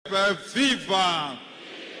EFF, viva!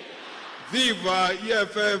 Viva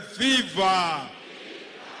EFF, viva!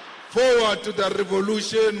 Forward to the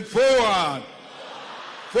revolution, forward!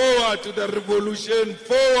 Forward to the revolution,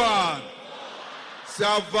 forward!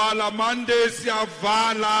 Siyavala Monday,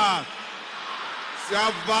 siyavala!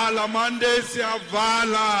 Siyavala Monday,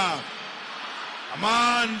 siyavala!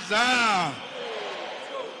 Amandla!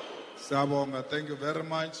 Siyabonga, thank you very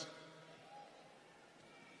much.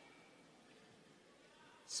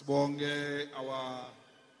 Sibonge, our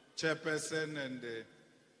chairperson and the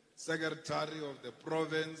secretary of the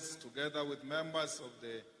province, together with members of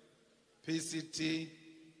the PCT,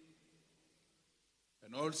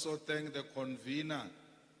 and also thank the convener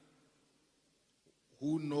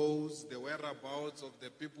who knows the whereabouts of the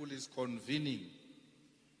people is convening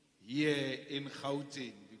here in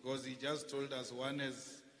Gauteng, because he just told us one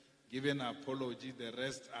has given an apology, the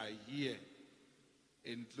rest are here,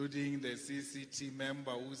 including the CCT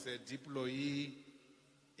member who's a deployee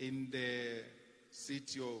in the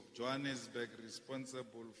city of Johannesburg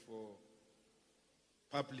responsible for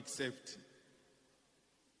public safety.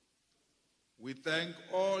 We thank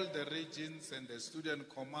all the regions and the student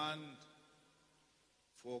command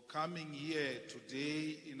for coming here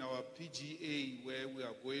today in our PGA, where we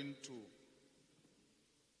are going to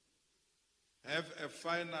have a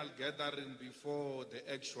final gathering before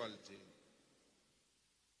the actual day.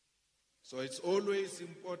 So it's always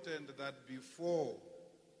important that before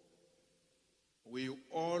we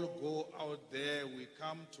all go out there, we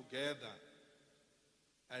come together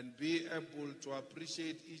and be able to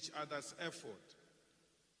appreciate each other's effort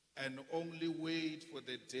and only wait for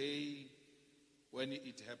the day when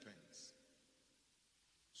it happens.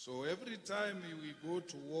 So every time we go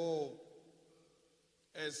to war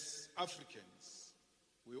as Africans,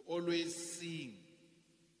 we always sing.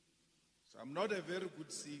 So I'm not a very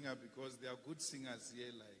good singer, because there are good singers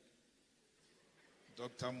here like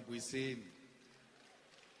Dr. Mbwiseni.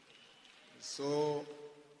 So,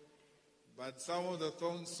 but some of the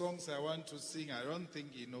songs I want to sing, I don't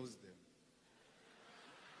think he knows them.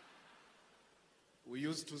 We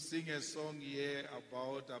used to sing a song here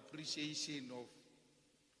about appreciation of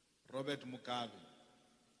Robert Mugabe.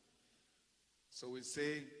 So we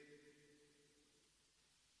say,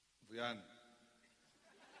 Vuyan,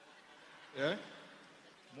 yeah?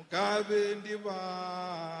 Mugabe ndi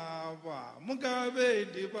baba, Mugabe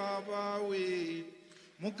ndi baba we,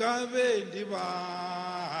 Mugabe ndi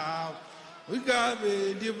baba,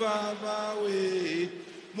 Mugabe ndi baba we,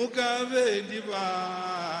 Mugabe ndi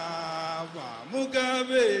baba,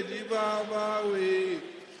 Mugabe ndi baba we,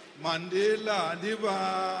 Mandela ndi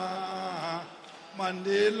baba,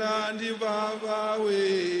 Mandela ndi baba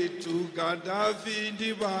we, to Gaddafi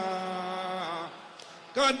ndi baba,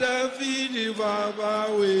 Gaddafi ndi baba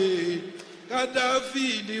we,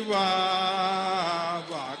 Gaddafi ndi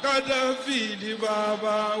baba, Gaddafi ndi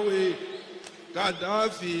baba we,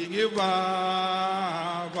 Gaddafi ndi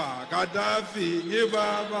baba, Gaddafi ndi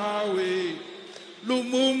baba we,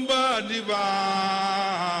 Lumumba ndi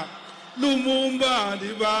baba, Lumumba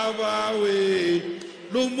ndi baba we,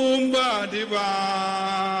 Lumumba ndi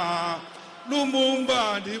baba,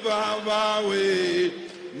 Lumumba ndi baba we,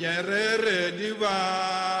 Nyerere ndi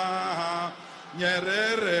baba,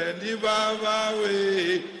 Nyerere ndi baba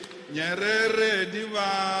we, Nyerere ndi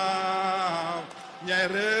baba,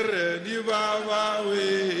 Nyerere ndi baba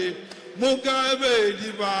we, Mugabe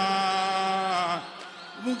ndi baba,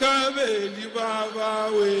 Mugabe ndi baba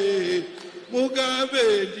we, Mugabe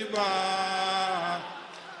ndi baba,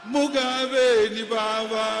 Mugabe ndi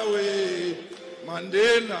baba we,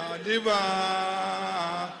 Mandela ndi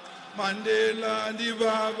baba, Mandela ndi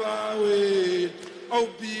baba we,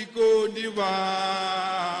 Aubiko ndi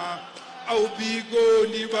baba, Aubiko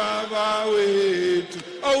ndi baba we,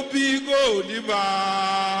 Aubiko ndi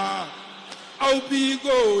baba,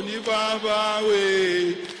 Aubiko ndi baba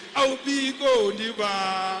we, Aubiko ndi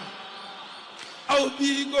baba,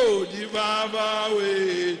 Aubiko ndi baba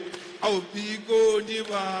we, Aubiko ndi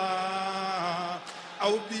baba,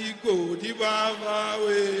 Aubiko ndi baba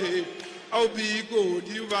we, Aubiko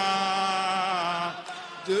ndi baba,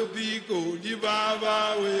 Aubiko ndi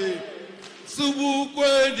baba we,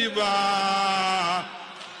 Subukwe ndi baba,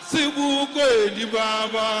 Subukwe ndi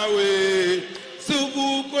baba we,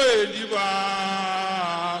 Subukwe ndi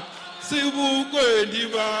baba, Subukwe ndi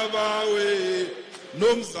baba we,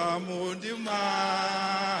 Nomzamo ndi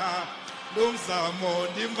mama, Nomzamo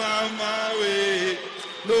ndi mama we,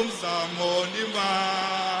 Nomzamo ndi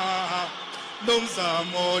mama,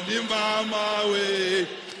 Nomzamo ndi mama we,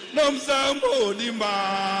 Nomzamo ndi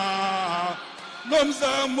mama,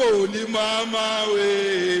 Nomzamo ndi mama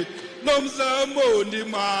we, nomzamo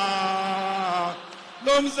ndima,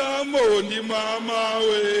 nomzamo ndimama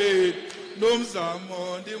we,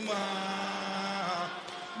 nomzamo ndima,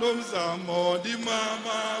 nomzamo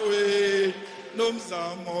ndimama we,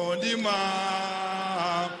 nomzamo ndima,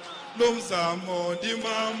 nomzamo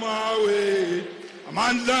ndimama we.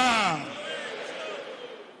 Amandla.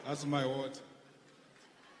 That's my word.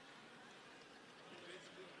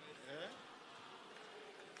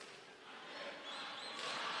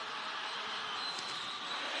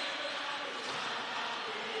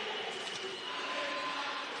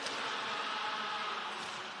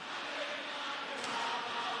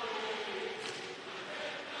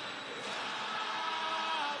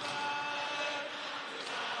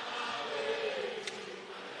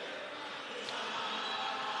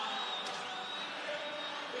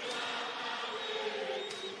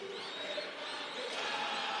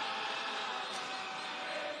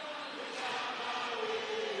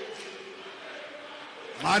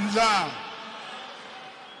 Mandla.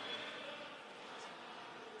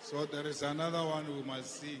 So there is another one who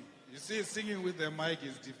must sing. You see, singing with the mic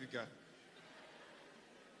is difficult.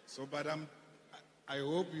 So, but I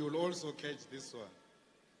hope you'll also catch this one.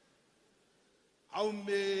 Au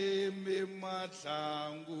me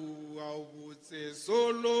matlangu au butse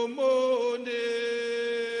Solomone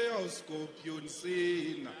au scorpion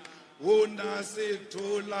sina una se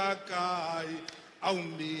tolakai. Au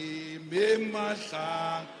me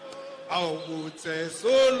matlang au butse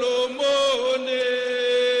Solomone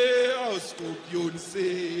au scorpion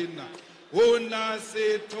sina una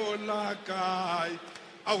se tolakai.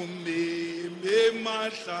 Au me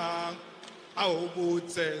matlang au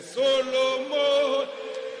butse Solomon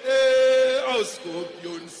au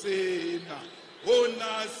scorpion sena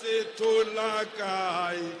ona se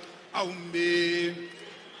tolakai au me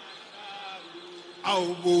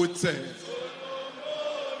au butse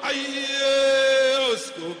aye au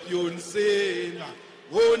scorpion sena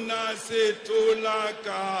ona se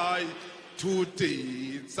tolakai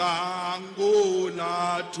tuti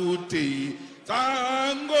zangola tuti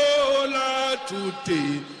zangola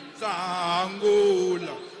tuti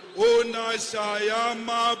Angola, ona shaya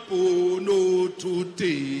mapono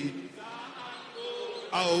tuti,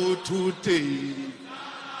 au tuti,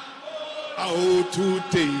 au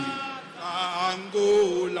tuti,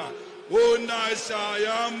 Angola, ona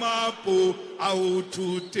shaya mapo, au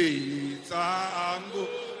tuti, zango,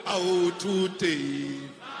 au tuti,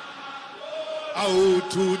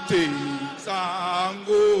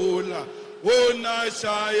 Angola, ona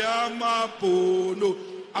shaya mapono.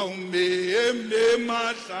 Au me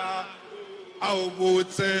mata au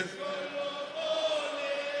butse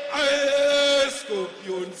ae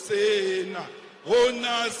scorpion sena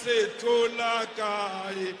ona se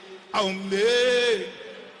tolakai au me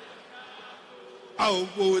au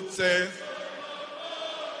butse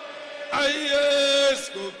ae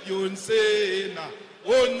scorpion sena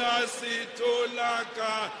ona se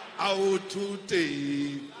tolakai au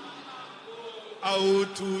tuti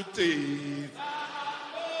out today.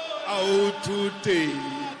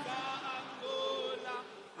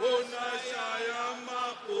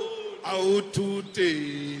 Out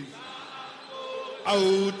today.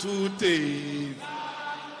 Out today.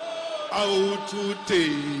 Out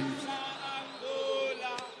today.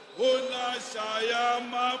 Ona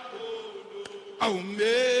shayama au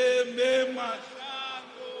me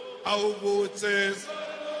au botes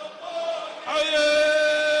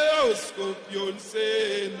aye au scorpion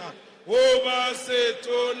sena Oba se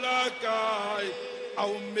tolakai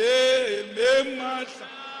au me mata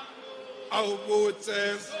au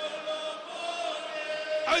botes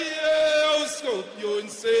aye au scorpion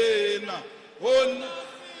sena on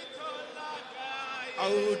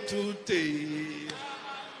au today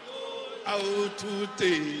au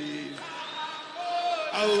today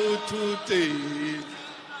au today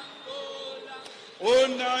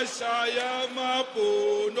ona shaya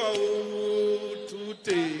mapono au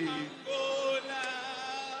today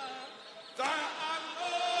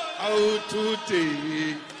out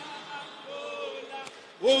today,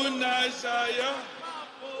 ona shaya,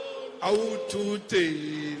 out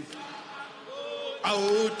today,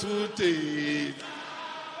 out today,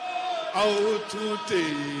 out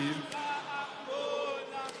today.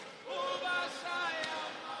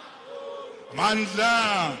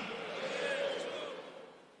 Mandla.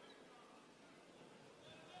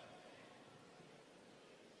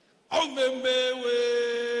 Au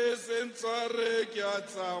membewe sensare kya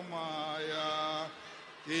tsamaya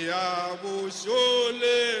kia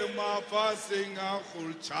bushole mafasinga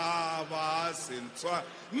khulchava senswa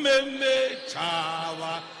meme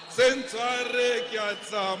chava sensare kya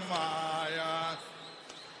tsamaya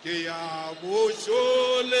ke ya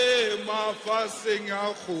bošole mafaseng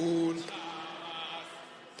a kgolo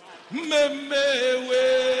mmemewe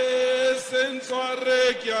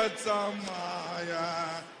sentshware ke a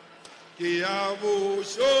tsamaya ke ya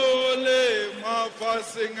bošole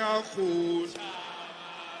mafaseng a kgolo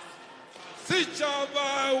setšhaba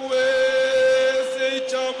we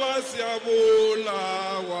setšhaba se a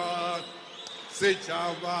bolawa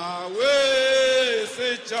setšhaba we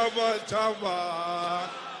setšhaba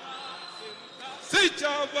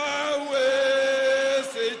setšhaba we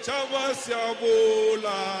setšhaba se a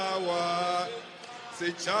bolawa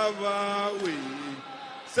setšhaba we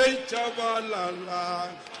setšhaba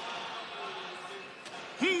lala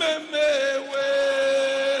mmemewe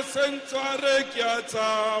sentshware ke a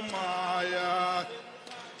tsamaya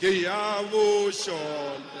ke ya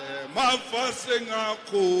bošole mafaseng a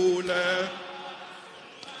kgole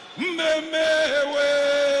mmemewe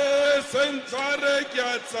sentshware ke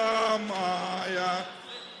a tsamaya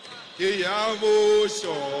ke ya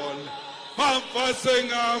bošole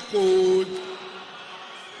mafaseng a kgole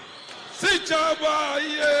setšhaba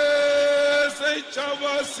ye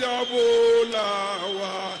setšhaba se a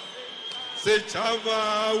bolawa setšhaba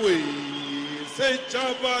we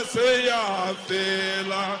setšhaba se ya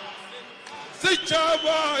fela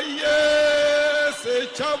setšhaba ye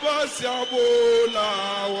setšhaba se a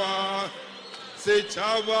bolawa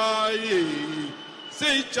setšhaba ye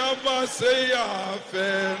setšhaba se ya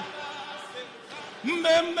fela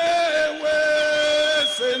mmemewe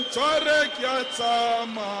sentshware ke a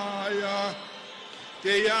tsamaya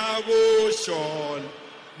ke ya bošole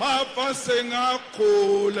mafaseng a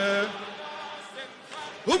kgole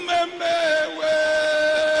mmemewe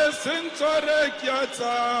sentshware ke a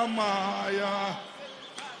tsamaya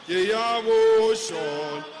ke ya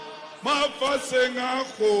bošole mafaseng a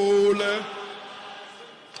kgole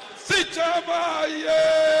setšhaba ye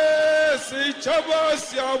setšhaba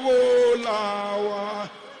se a bolawa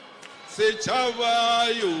setšhaba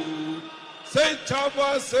yo setšhaba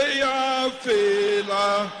se ya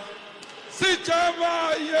fela setšhaba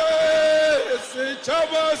ye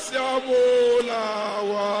setšhaba se a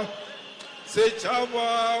bolawa setšhaba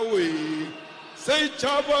we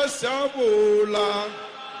setšhaba se a bola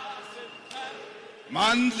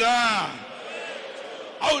mandla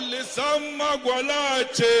au lesama gwala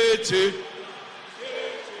tšhetše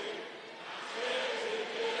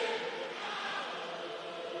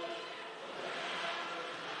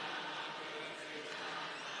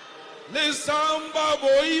lesamba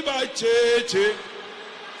boi ba tšhetše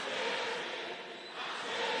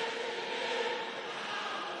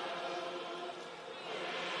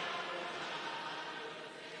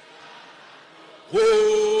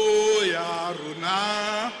go ya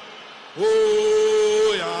rona go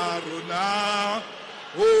ya rona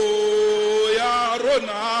go ya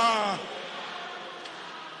rona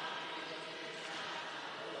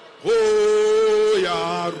go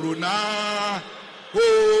ya rona go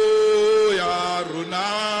ya rona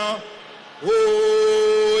go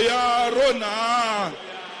ya rona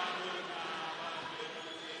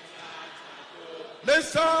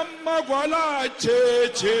lesama gwala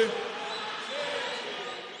tšhetše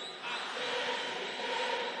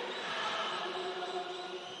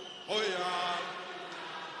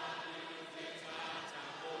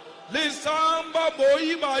lesamba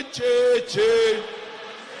boi ba tšhetše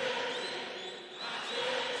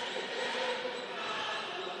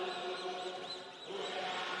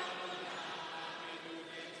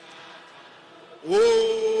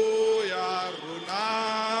o ya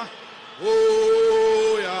rona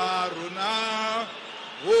o ya rona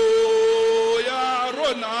o ya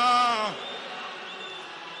rona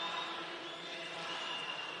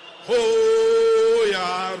o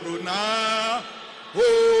ya rona o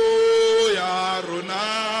ya rona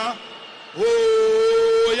o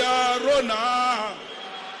ya rona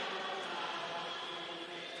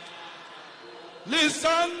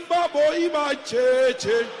lesamba boi ba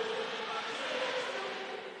tšhetše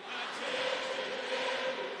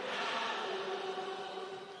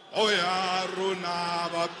o ya rona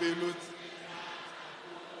ba pelotse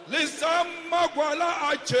lesamba gwala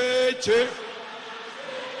a tšhetše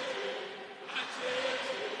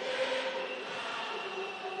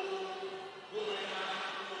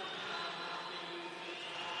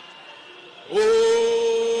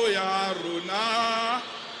o ya rona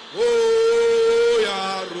o ya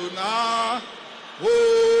rona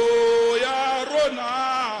o ya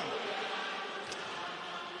rona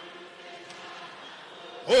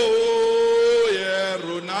o ya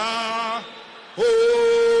rona o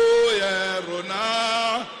ya rona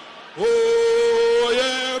o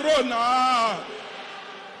ya rona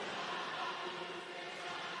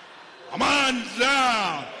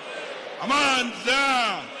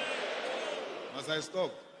Amandla. Must I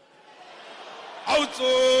stop? Auto.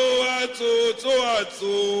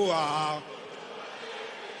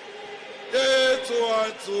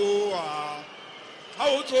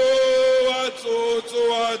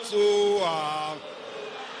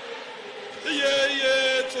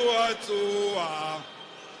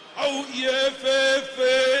 Au yefe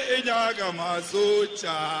enyaga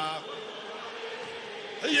masocha.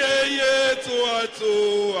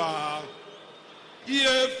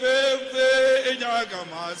 Yefe enyaga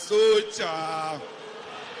masocha.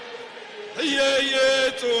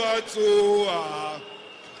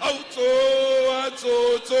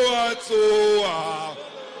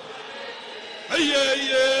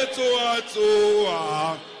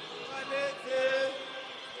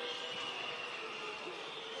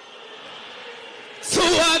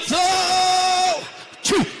 Auto.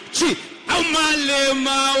 Chi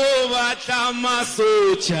amalema obata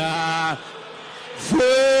masocha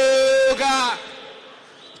Fuga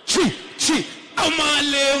Chi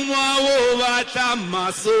amalema obata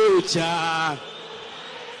masocha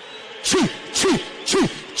Chi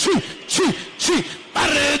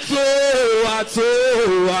Pareto atoa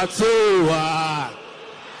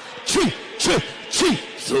Chi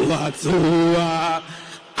atoa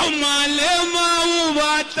Amalema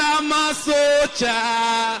ubata masocha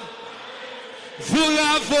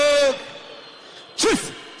Fuga Chis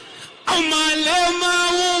Amalema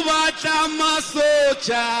ubata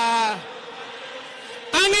masocha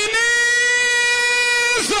Anginisa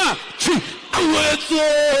Chi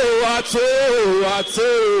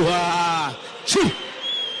Atoa Chi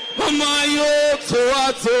Mama yo toa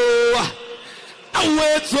Atoa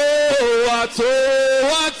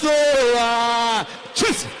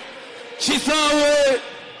She's away.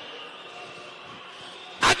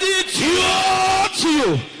 I did to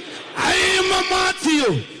you. I am a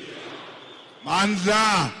Matthew. Manza.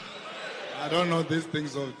 I don't know these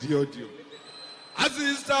things of Dio.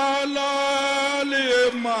 Azizala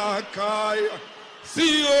le makaya.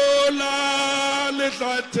 Siola le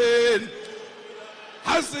latin.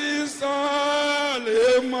 Azizala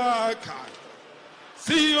le makaya.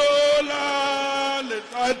 Siola le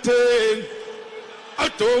latin.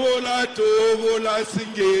 Atobola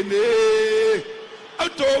singene.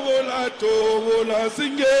 Atobola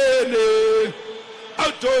singene.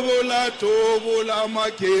 Atobola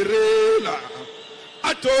makerela.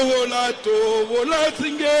 Atobola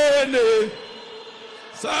singene.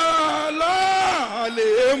 Salale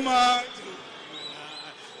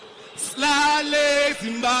Slale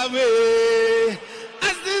Zimbabwe.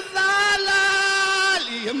 Azizalali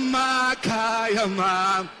makaya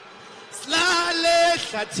mam. Slale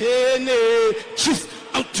Shatene, Chis,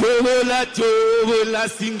 Autobola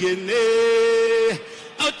Singene,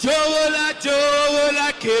 Autobola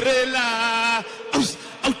Kerela,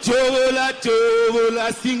 Autobola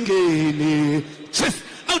Singene, Chis,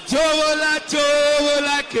 Autobola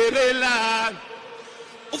Kerela,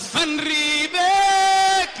 Ufanribe,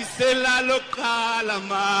 Kisela Lokala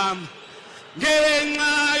Mam,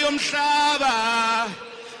 Genga Yomshaba,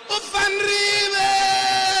 Ufanribe.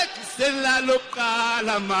 La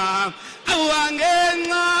lokala ma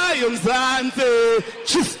awangenga yomzanze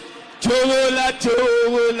chis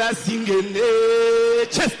tobola singene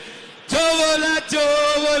chis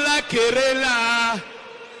tobola kerela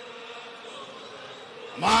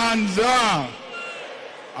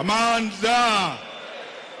Amandla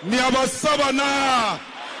niyabasabana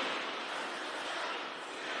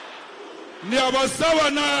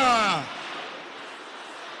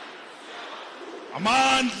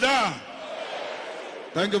Amandla.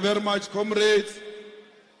 Thank you very much, comrades.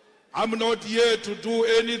 I'm not here to do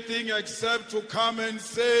anything except to come and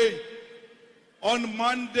say, on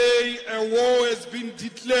Monday, a war has been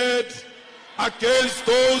declared against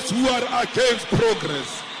those who are against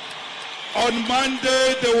progress. On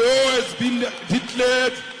Monday, the war has been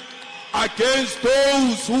declared against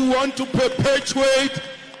those who want to perpetuate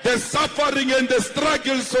the suffering and the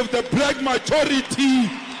struggles of the black majority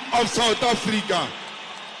of South Africa.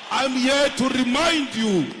 I'm here to remind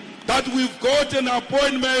you that we've got an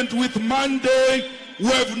appointment with Monday. We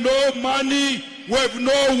have no money, we have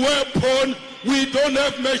no weapon, we don't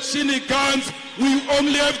have machine guns, we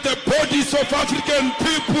only have the bodies of African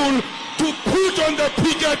people to put on the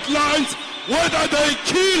picket lines. Whether they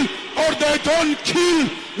kill or they don't kill,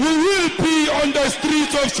 we will be on the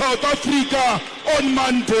streets of South Africa on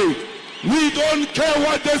Monday. We don't care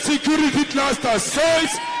what the security cluster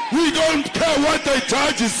says. We don't care what the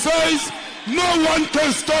judge says. No one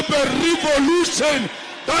can stop a revolution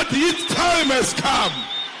that its time has come.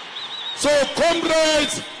 So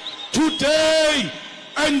comrades, today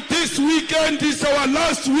And this weekend is our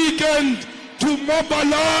last weekend to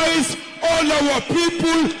mobilize all our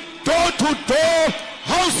people, door to door,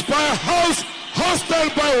 house by house, hostel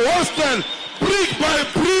by hostel, brick by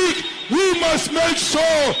brick. We must make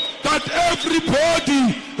sure that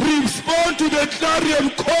everybody respond to the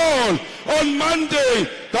clarion call on Monday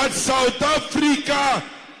that South Africa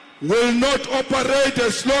will not operate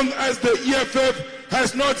as long as the EFF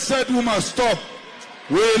has not said we must stop.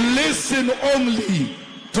 We listen only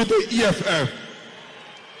to the EFF.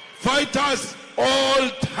 Fighters, all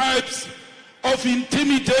types of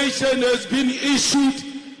intimidation has been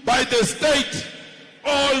issued by the state.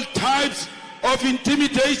 All types of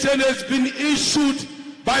intimidation has been issued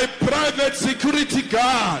by private security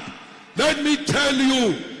guard. Let me tell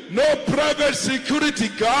you, no private security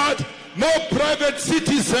guard, no private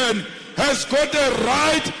citizen has got a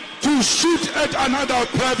right to shoot at another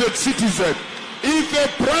private citizen. If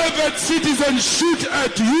a private citizen shoots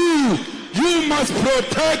at you, you must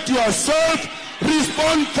protect yourself.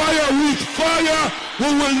 Respond fire with fire. We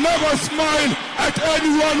will never smile at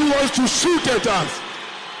anyone who wants to shoot at us.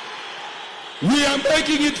 We are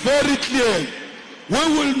making it very clear.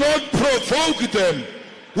 We will not provoke them.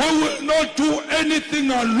 We will not do anything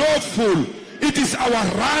unlawful. It is our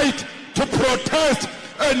right to protest,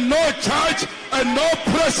 and no judge and no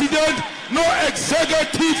president, no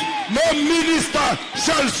executive, no minister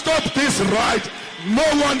shall stop this right. No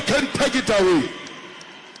one can take it away.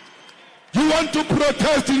 You want to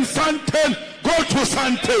protest in Sandton? Go to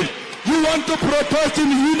Sandton. You want to protest in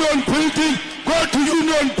Union Building? Go to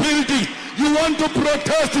Union Building. You want to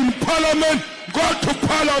protest in Parliament? Go to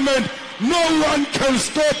Parliament. No one can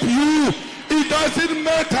stop you. It doesn't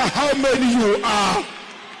matter how many you are.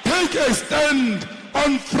 Take a stand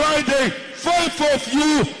on Friday. 5 of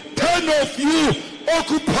you, 10 of you,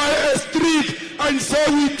 occupy a street and say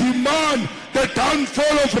we demand the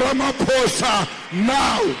downfall of Ramaphosa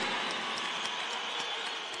now.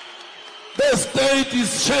 The state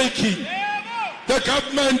is shaking. The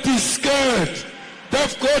government is scared.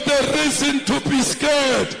 They've got a reason to be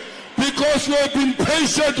scared because we have been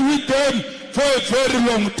patient with them for a very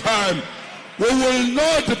long time. We will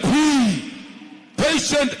not be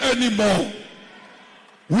patient anymore.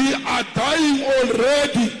 We are dying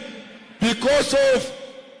already because of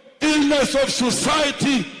illness of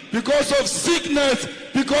society, because of sickness,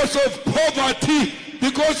 because of poverty,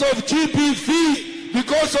 because of GBV,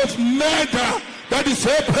 because of murder that is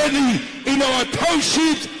happening in our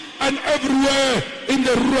townships and everywhere in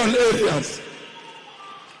the rural areas.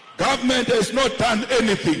 Government has not done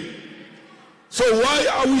anything. So why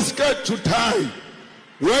are we scared to die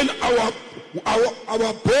when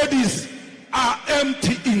our bodies are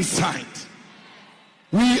empty inside?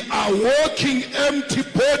 We are walking empty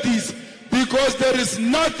bodies because there is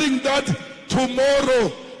nothing that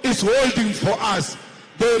tomorrow is holding for us.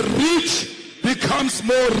 The rich becomes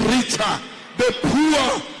more richer. The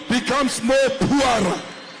poor becomes more poorer.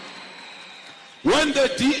 When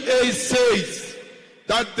the DA says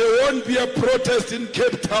that there won't be a protest in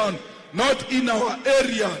Cape Town, not in our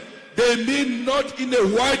area, they mean not in a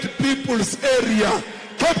white people's area.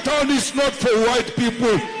 Cape Town is not for white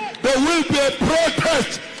people. There will be a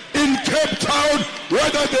protest in Cape Town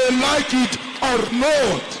whether they like it or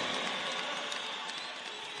not.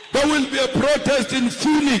 There will be a protest in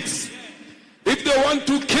Phoenix. If they want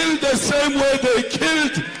to kill the same way they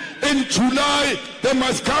killed in July, they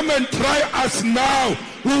must come and try us now.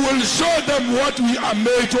 We will show them what we are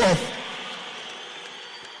made of.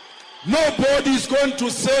 Nobody is going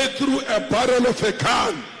to say through a barrel of a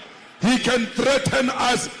gun, he can threaten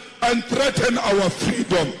us and threaten our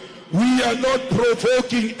freedom. We are not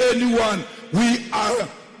provoking anyone. We are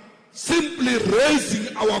simply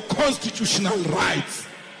raising our constitutional rights.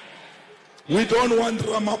 We don't want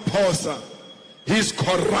Ramaphosa. He's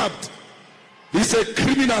corrupt. He's a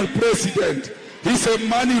criminal president. He's a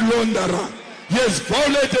money launderer. He has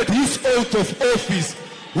violated his oath of office.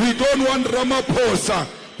 We don't want Ramaphosa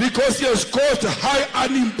because he has caused high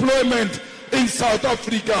unemployment in South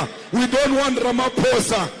Africa. We don't want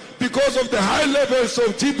Ramaphosa because of the high levels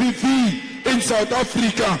of GBV in South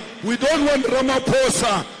Africa. We don't want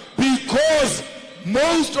Ramaphosa because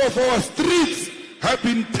most of our streets have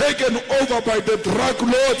been taken over by the drug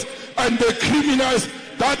lords and the criminals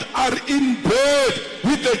that are in bed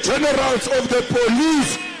with the generals of the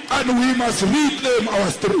police, and we must reclaim our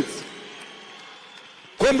streets.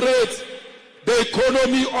 Comrades, the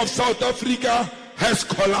economy of South Africa has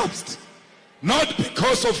collapsed, not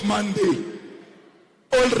because of Monday.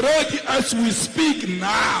 Already as we speak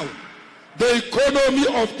now, the economy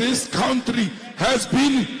of this country has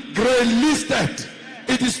been grey listed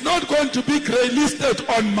It is not going to be grey listed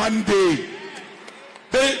on Monday.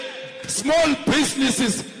 The small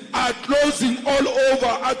businesses are closing all over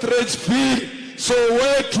Atteridgeville,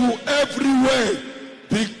 Soweto, everywhere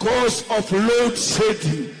because of load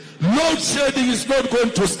shedding. Load shedding is not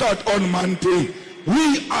going to start on Monday.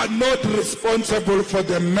 We are not responsible for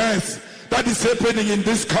the mess that is happening in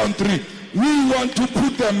this country. We want to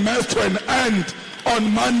put the mess to an end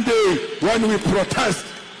on Monday when we protest.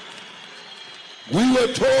 We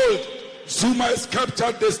were told Zuma has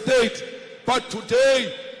captured the state, but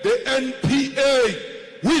today the NPA,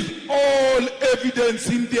 with all evidence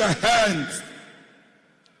in their hands,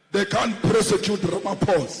 they can't prosecute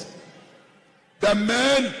Ramaphosa. The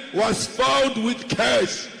man was found with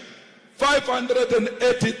cash,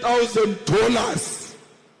 $580,000,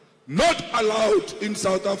 not allowed in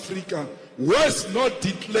South Africa, was not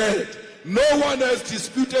declared. No one has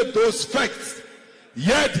disputed those facts.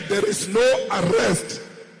 Yet there is no arrest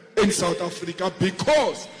in South Africa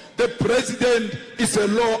because the president is a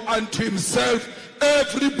law unto himself.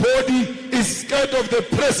 Everybody is scared of the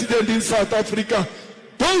president in South Africa.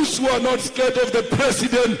 Those who are not scared of the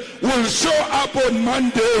president will show up on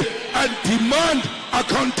Monday and demand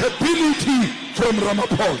accountability from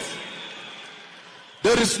Ramaphosa.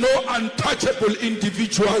 There is no untouchable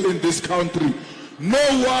individual in this country.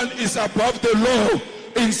 No one is above the law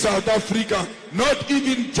in South Africa. Not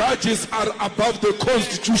even judges are above the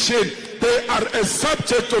Constitution. They are a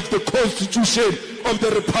subject of the Constitution of the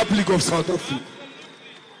Republic of South Africa.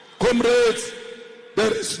 Comrades,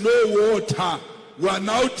 there is no water. We are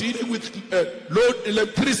now dealing with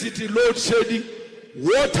electricity load shedding.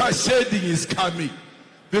 Water shedding is coming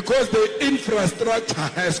because the infrastructure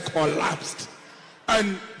has collapsed.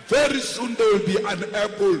 And very soon they will be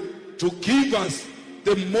unable to give us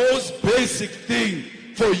the most basic thing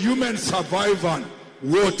for human survival,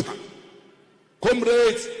 water.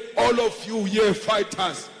 Comrades, all of you here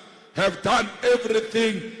fighters have done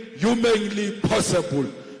everything humanly possible.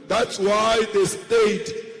 That's why the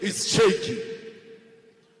state is shaking.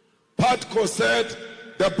 Patco said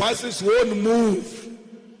the buses won't move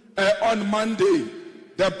on Monday.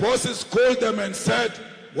 The bosses called them and said,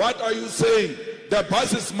 what are you saying? The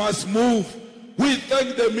buses must move. We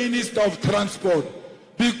thank the Minister of Transport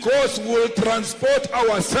because we'll transport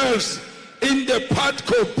ourselves in the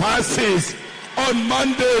Patco buses on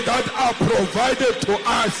Monday that are provided to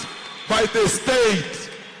us by the state.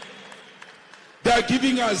 They are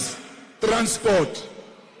giving us transport.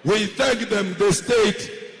 We thank them, the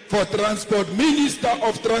state, for transport. Minister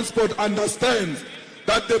of Transport understands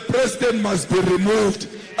that the president must be removed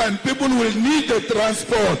and people will need the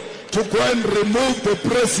transport to go and remove the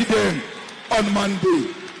president on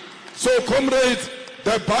Monday. So comrades,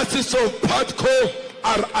 the buses of Patco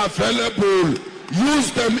are available.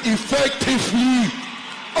 Use them effectively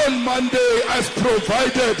on Monday as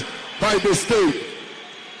provided by the state.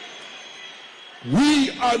 We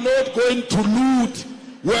are not going to loot.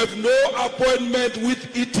 We have no appointment with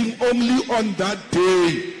eating only on that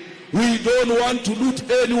day. We don't want to loot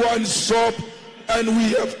anyone's shop, and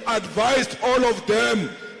we have advised all of them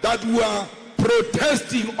that we are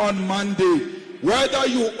protesting on Monday. Whether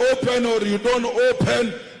you open or you don't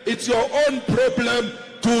open, it's your own problem.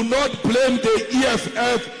 Do not blame the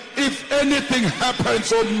EFF. If anything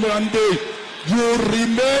happens on Monday, you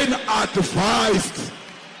remain advised.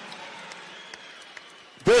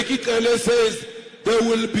 Becky Kele says there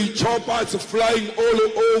will be choppers flying all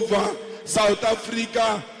over South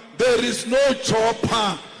Africa. There is no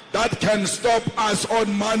chopper that can stop us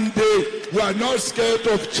on Monday. We are not scared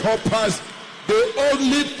of choppers. The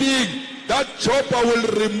only thing that chopper will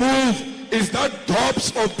remove is that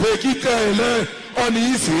tops of Becky Kele on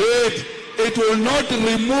his head. It will not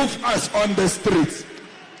remove us on the streets.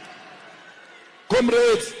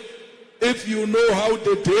 Comrades, if you know how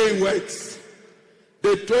the day works,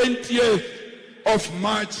 the 20th of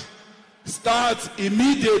March starts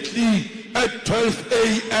immediately at 12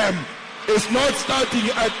 a.m. It's not starting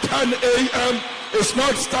at 10 a.m. It's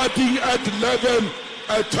not starting at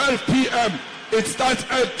 12 p.m. It starts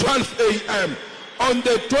at 12 a.m. On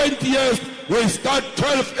the 20th, we start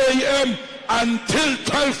 12 a.m. until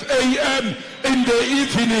 12 a.m. in the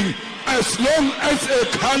evening, as long as a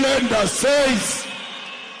calendar says.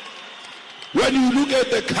 When you look at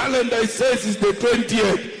the calendar, it says it's the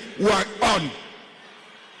 20th. We are on.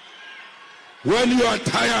 When you are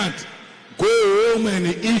tired, go home and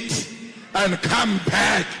eat and come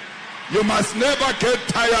back. You must never get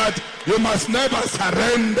tired. You must never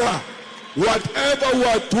surrender. Whatever we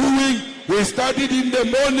are doing, we started in the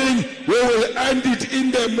morning, we will end it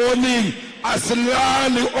in the morning. As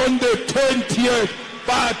early on the 20th,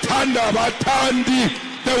 Batanda, Batandi,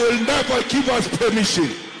 they will never give us permission.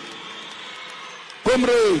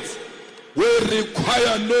 Comrades, we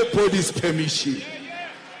require nobody's permission.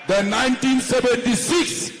 The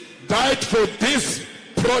 1976 died for this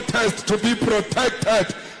protest to be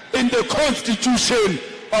protected in the Constitution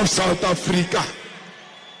of South Africa.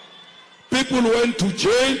 People went to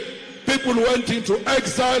jail, people went into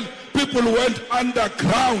exile, people went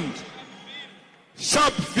underground.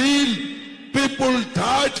 Sharpeville, people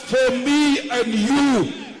died for me and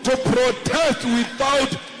you to protest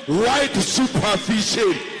without white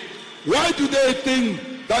supervision. Why do they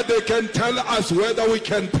think that they can tell us whether we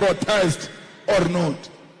can protest or not?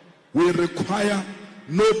 We require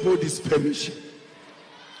nobody's permission.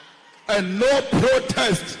 And no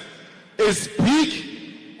protest is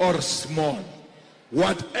big or small.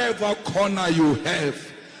 Whatever corner you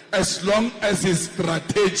have, as long as it's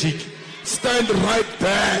strategic, stand right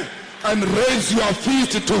there and raise your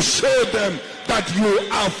feet to show them that you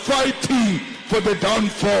are fighting for the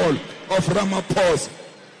downfall of Ramaphosa.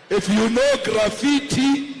 If you know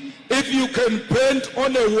graffiti, if you can paint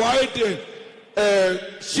on a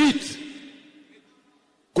white sheet,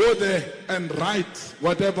 go there and write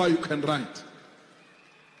whatever you can write.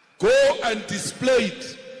 Go and display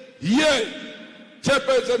it. Here,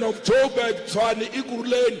 Chairperson of Joburg, Tshwane,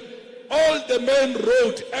 Ikuruleni, all the main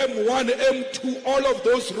roads, M1, M2, all of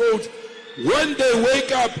those roads, when they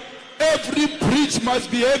wake up, every bridge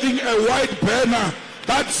must be having a white banner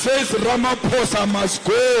that says Ramaphosa must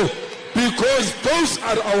go, because those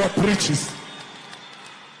are our bridges.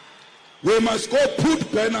 We must go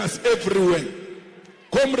put banners everywhere.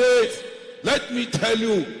 Comrades, let me tell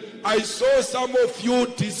you, I saw some of you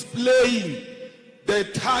displaying the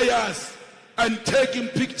tires and taking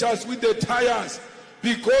pictures with the tires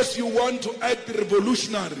because you want to act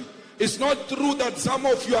revolutionary. It's not true that some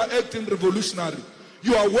of you are acting revolutionary.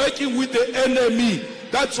 You are working with the enemy.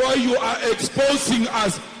 That's why you are exposing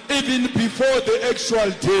us even before the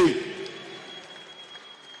actual day.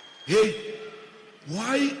 Hey,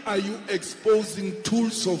 why are you exposing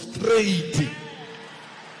tools of trade?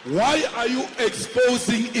 Why are you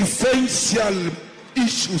exposing essential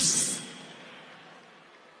issues?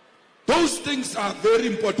 Those things are very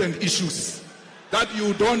important issues that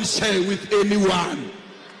you don't share with anyone.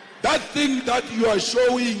 That thing that you are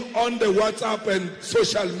showing on the WhatsApp and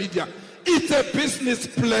social media, it's a business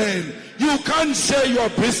plan. You can't share your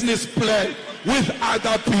business plan with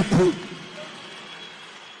other people.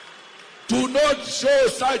 Do not show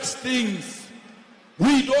such things.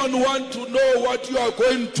 We don't want to know what you are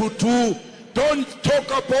going to do. Don't talk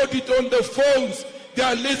about it on the phones. They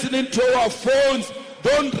are listening to our phones.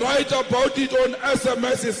 Don't write about it on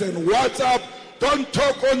SMSs and WhatsApp. Don't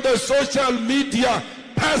talk on the social media.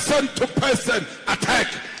 Person to person attack.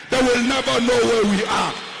 They will never know where we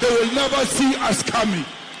are. They will never see us coming.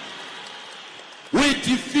 We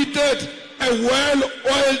defeated a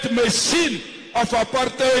well-oiled machine of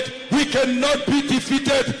apartheid. We cannot be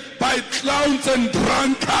defeated by clowns and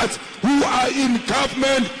drunkards who are in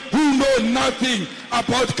government, who know nothing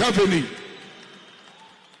about governing.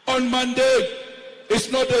 On Monday,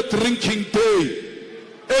 it's not a drinking day.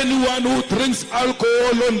 Anyone who drinks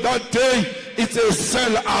alcohol on that day, it's a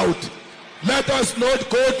sellout. Let us not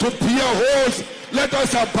go to beer halls. Let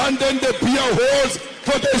us abandon the beer halls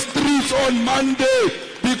for the streets on Monday,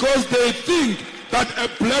 because they think that a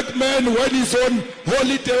black man, when he's on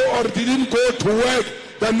holiday or didn't go to work,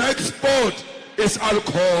 the next sport is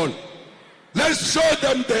alcohol. Let's show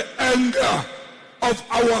them the anger of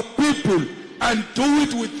our people and do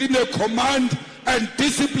it within a command and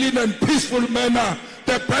discipline and peaceful manner,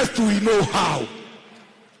 the best we know how.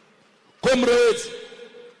 Comrades,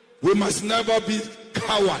 we must never be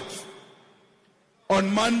cowards.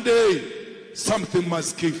 On Monday, something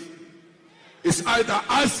must give. It's either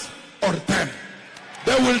us or them.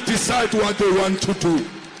 They will decide what they want to do.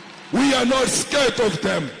 We are not scared of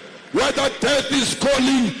them. Whether death is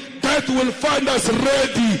calling, death will find us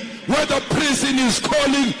ready. Whether prison is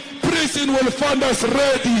calling, prison will find us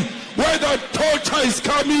ready. Whether torture is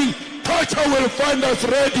coming, torture will find us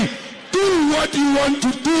ready. Do what you want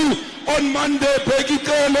to do on Monday,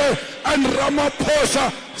 Begikele and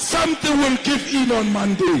Ramaphosa. Something will give in on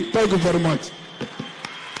Monday. Thank you very much.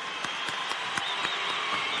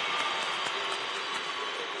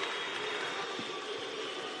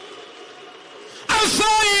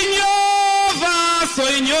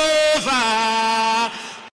 Soy yo,